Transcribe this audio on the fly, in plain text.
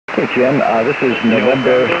Okay, Jim, this is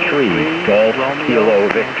November 3, Golf Kilo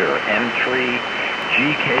Victor,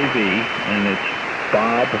 N3GKV, and it's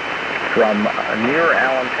Bob from near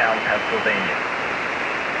Allentown, Pennsylvania.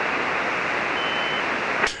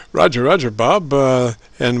 Roger, roger, Bob.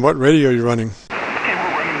 And what radio are you running? Okay,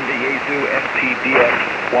 we're running the Yaesu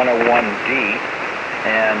FTDX-101D,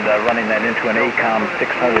 and running that into an ACOM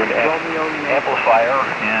 600F amplifier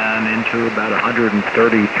and into about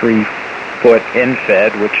 133-foot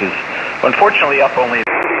in-fed, which is unfortunately up only,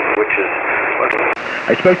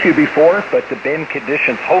 I spoke to you before, but the bin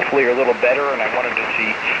conditions hopefully are a little better, and I wanted to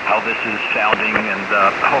see how this is sounding, and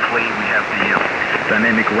hopefully we have the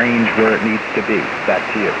dynamic range where it needs to be. Back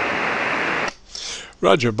to you.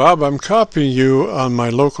 Roger, Bob. I'm copying you on my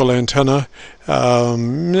local antenna.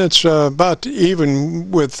 It's about even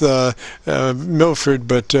with Milford,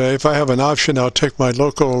 but if I have an option, I'll take my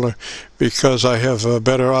local because I have a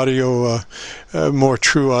better audio, more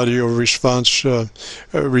true audio response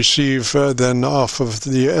receive than off of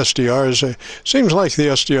the SDRs. Seems like the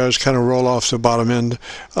SDRs kind of roll off the bottom end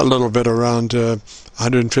a little bit around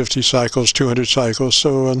 150 cycles, 200 cycles.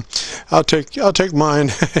 So I'll take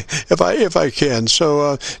mine if I can.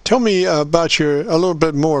 So tell me about a little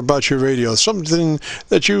bit more about your radio. Something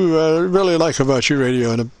that you really like about your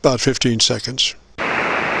radio in about 15 seconds.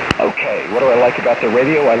 Okay, what do I like about the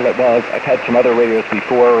radio? Well, I've had some other radios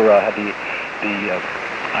before. I had the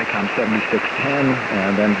ICOM 7610,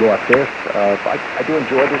 and then bought this. I do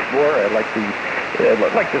enjoy this more. I like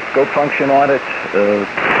the scope function on it,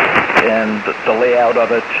 and the layout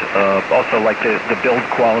of it. Also like the build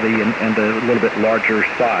quality and the little bit larger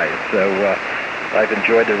size. So I've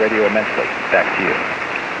enjoyed the radio immensely. Back to you.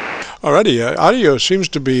 Alrighty, audio seems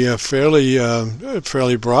to be fairly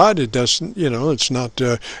broad. It doesn't, it's not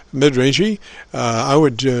mid-rangey. I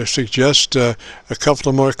would suggest a couple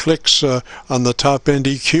of more clicks on the top end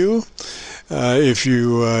EQ, if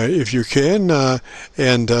you can,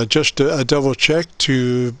 and just a double check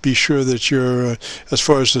to be sure that you're, as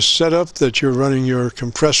far as the setup, that you're running your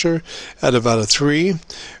compressor at about a 3.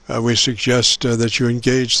 We suggest that you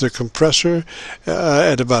engage the compressor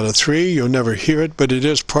at about a 3. You'll never hear it, but it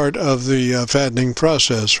is part of the fattening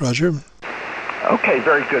process. Roger? Okay,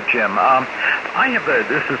 very good, Jim.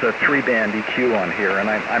 This is a 3-band EQ on here, and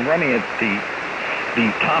I'm running it the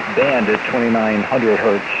top band at 2900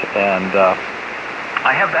 hertz, and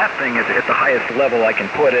I have that thing at the highest level I can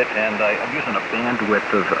put it, and I'm using a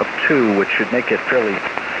bandwidth of 2, which should make it fairly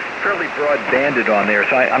broad banded on there.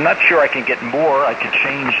 So I'm not sure I can get more. I could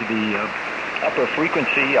change the upper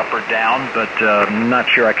frequency up or down, but I'm not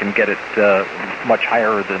sure I can get it much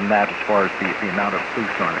higher than that as far as the amount of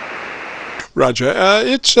boost on it. Roger.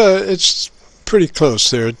 It's pretty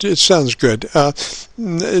close there. It sounds good.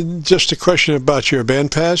 Just a question about your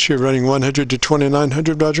bandpass. You're running 100 to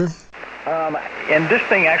 2900, Roger? And this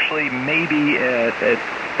thing actually may be at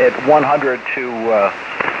 100 to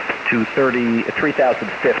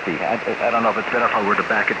 3050. I don't know if it's better if I were to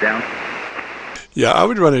back it down. Yeah, I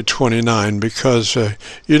would run it 29 because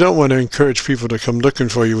you don't want to encourage people to come looking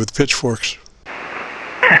for you with pitchforks.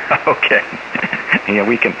 Okay. Yeah,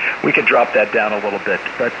 we can drop that down a little bit.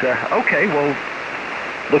 But okay, well,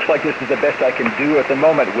 looks like this is the best I can do at the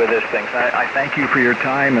moment with this thing. So I thank you for your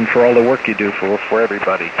time and for all the work you do for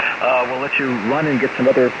everybody. We'll let you run and get some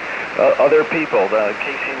other people. The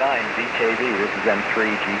KC9VKV. This is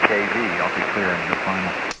N3GKV. I'll be clearing the final.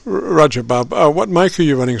 Roger, Bob. What mic are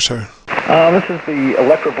you running, sir? This is the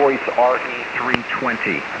Electro Voice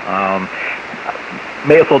RE320.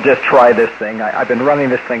 May as well just try this thing. I've been running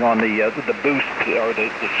this thing on the boost, or the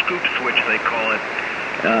scoop switch they call it.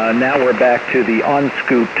 Now we're back to the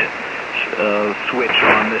on-scooped switch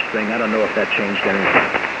on this thing. I don't know if that changed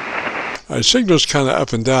anything. Signal's kind of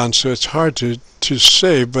up and down, so it's hard to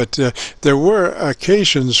say, but there were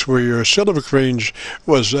occasions where your syllabic range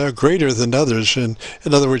was greater than others, and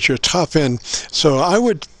in other words, your top end. So I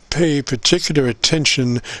would pay particular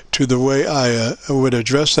attention to the way I would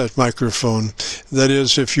address that microphone. That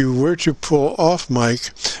is, if you were to pull off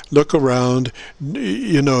mic, look around,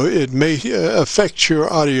 it may affect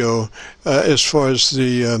your audio as far as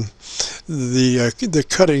the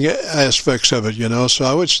cutting aspects of it, so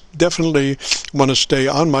I would definitely want to stay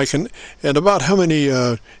on mic. And about how many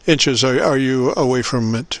inches are you away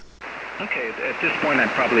from it? Okay, at this point I'm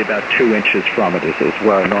probably about 2 inches from it is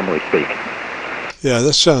where I normally speak. Yeah,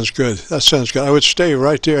 that sounds good. That sounds good. I would stay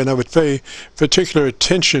right there, and I would pay particular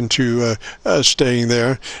attention to staying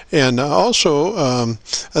there. And also,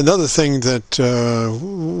 another thing that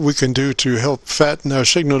we can do to help fatten our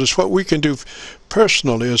signal is what we can do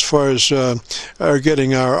personally as far as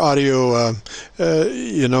getting our audio,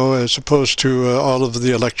 as opposed to all of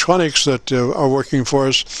the electronics that are working for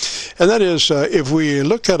us. And that is, if we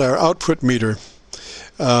look at our output meter,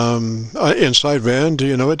 in sideband,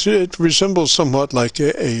 it resembles somewhat like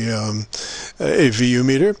a VU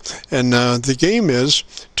meter, and the game is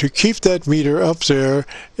to keep that meter up there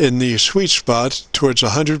in the sweet spot towards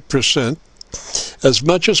 100% as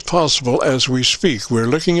much as possible as we speak. We're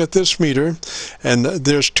looking at this meter, and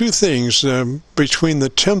there's two things between the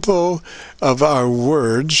tempo of our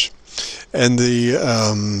words and the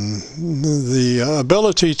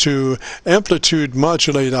ability to amplitude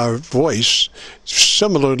modulate our voice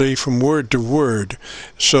similarly from word to word.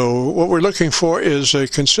 So what we're looking for is a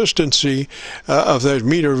consistency of that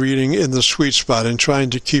meter reading in the sweet spot and trying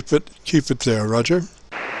to keep it there. Roger?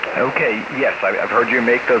 Okay, yes, I've heard you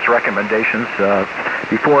make those recommendations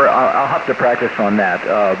before. I'll have to practice on that.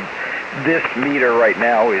 This meter right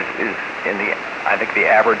now is in the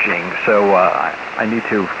averaging, so I need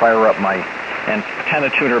to fire up my antenna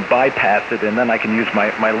tuner, bypass it, and then I can use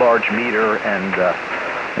my large meter and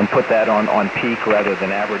put that on peak rather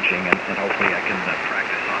than averaging, and hopefully I can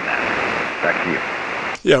practice on that. Back to you.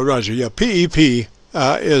 Yeah, Roger. Yeah, PEP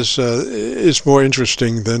is more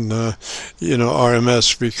interesting than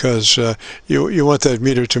RMS, because you want that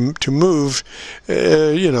meter to move at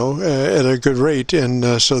a good rate,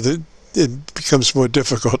 and so that it becomes more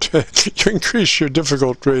difficult. You increase your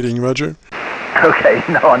difficult rating, Roger. Okay,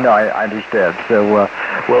 no, I understand. So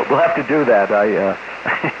we'll have to do that.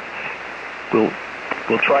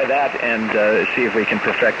 We'll try that and see if we can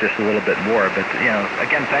perfect this a little bit more. But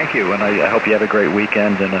again, thank you, and I hope you have a great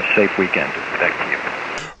weekend and a safe weekend. Thank you.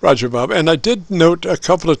 Roger, Bob. And I did note a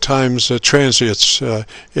couple of times transients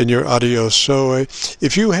in your audio. So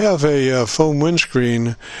if you have a foam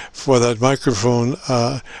windscreen for that microphone,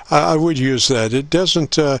 I would use that. It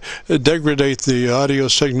doesn't degrade the audio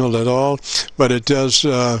signal at all, but it does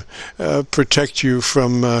protect you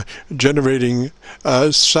from generating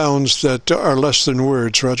sounds that are less than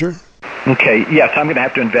words. Roger? Okay, yes, I'm going to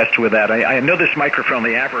have to invest with that. I know this microphone,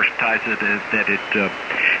 they advertise it that it's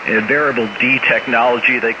variable D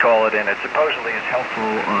technology, they call it, and it supposedly is helpful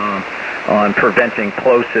on preventing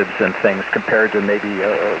plosives and things compared to maybe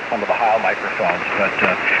some of the Heil microphones. But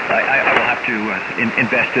I will have to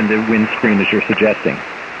invest in the windscreen as you're suggesting.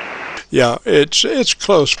 Yeah, it's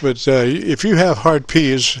close, but if you have hard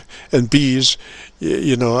P's and B's,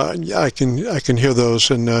 I can hear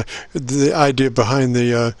those, and the idea behind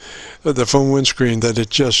the phone windscreen that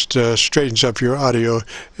it just straightens up your audio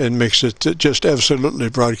and makes it just absolutely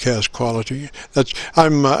broadcast quality.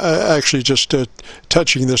 I'm actually just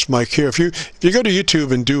touching this mic here. If you go to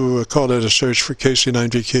YouTube and do call it a search for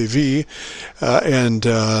KC9VKV, and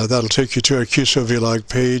that'll take you to our Qso-Vlog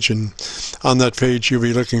page, and on that page you'll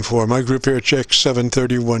be looking for my group here, check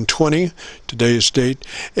 7/30/120, today's date,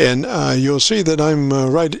 and you'll see that I'm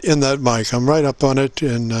right in that mic. I'm right up on it,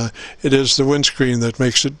 and it is the windscreen that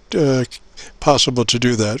makes it possible to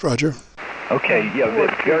do that. Roger? Okay, yeah,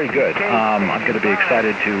 very good. I'm going to be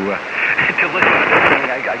excited to listen to this thing.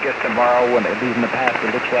 I guess tomorrow, when at least in the past,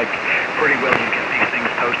 it looks like pretty well you get these things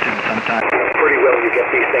posted sometime. Pretty well you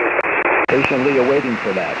get these things patiently awaiting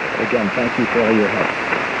for that. Again, thank you for all your help.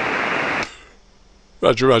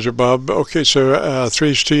 Roger, Bob. Okay, sir,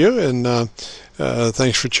 threes to you, and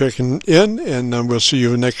thanks for checking in, and we'll see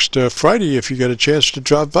you next Friday if you get a chance to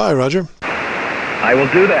drop by, Roger. I will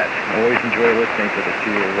do that. I always enjoy listening to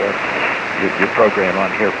your program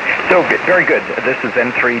on here. So, very good. This is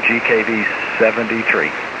N3GKV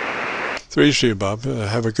 73. Threes to you, Bob.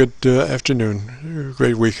 Have a good afternoon.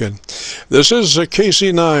 Great weekend. This is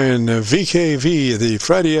KC9VKV, the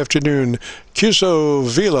Friday afternoon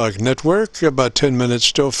Qso-Vlog network. About 10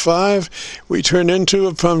 minutes till 5. We turn into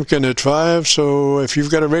a pumpkin at 5, so if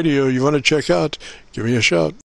you've got a radio you want to check out, give me a shout.